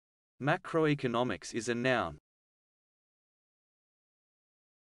Macroeconomics is a noun.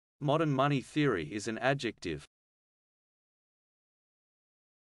 Modern money theory is an adjective.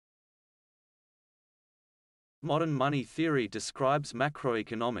 Modern money theory describes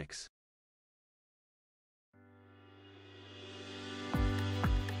macroeconomics.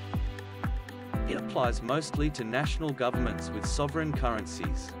 It applies mostly to national governments with sovereign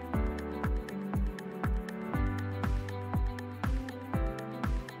currencies.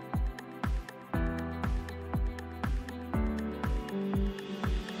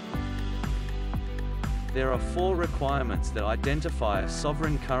 There are 4 requirements that identify a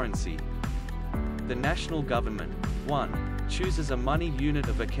sovereign currency. The national government, 1. Chooses a money unit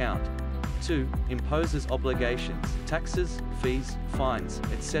of account. 2. Imposes obligations, taxes, fees, fines,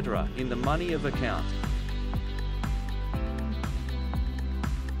 etc. in the money of account.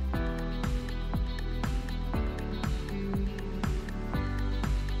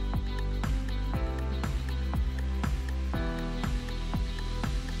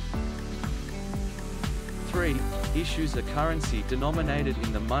 Issues a currency denominated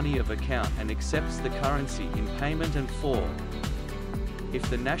in the money of account and accepts the currency in payment. And 4. If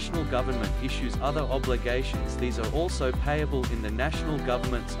the national government issues other obligations, these are also payable in the national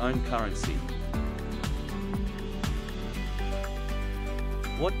government's own currency.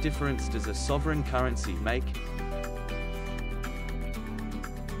 What difference does a sovereign currency make?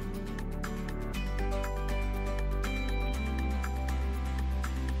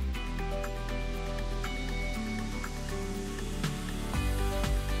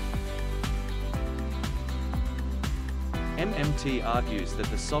 MMT argues that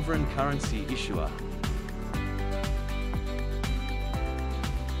the sovereign currency issuer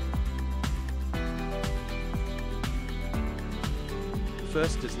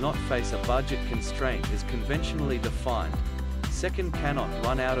first does not face a budget constraint as conventionally defined, second cannot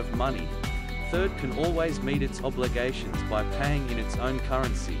run out of money, third can always meet its obligations by paying in its own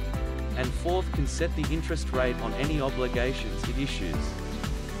currency, and fourth can set the interest rate on any obligations it issues.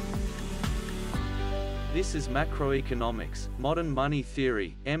 This is macroeconomics, modern money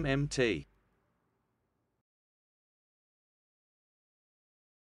theory, MMT.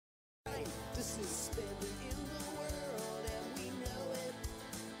 This is spending in the world and we know it.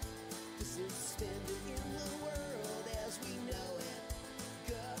 This is spending in the world as we know it.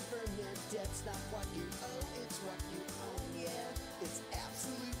 Government debt's not what you owe, it's what you own, yeah. It's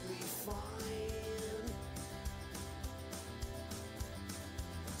absolutely fine.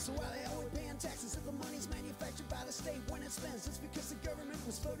 So why the hell are we paying taxes if the money's manufactured by the state when it spends? It's because the government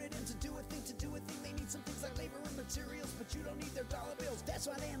was voted in to do a thing, They need some things like labor and materials, but you don't need their dollar bills. That's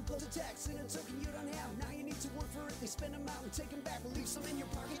why they impose a tax in a token you don't have. Now you need to work for it, they spend them out and take them back. Leave some in your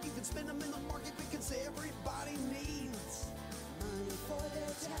pocket, you can spend them in the market because everybody needs money for their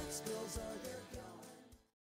tax.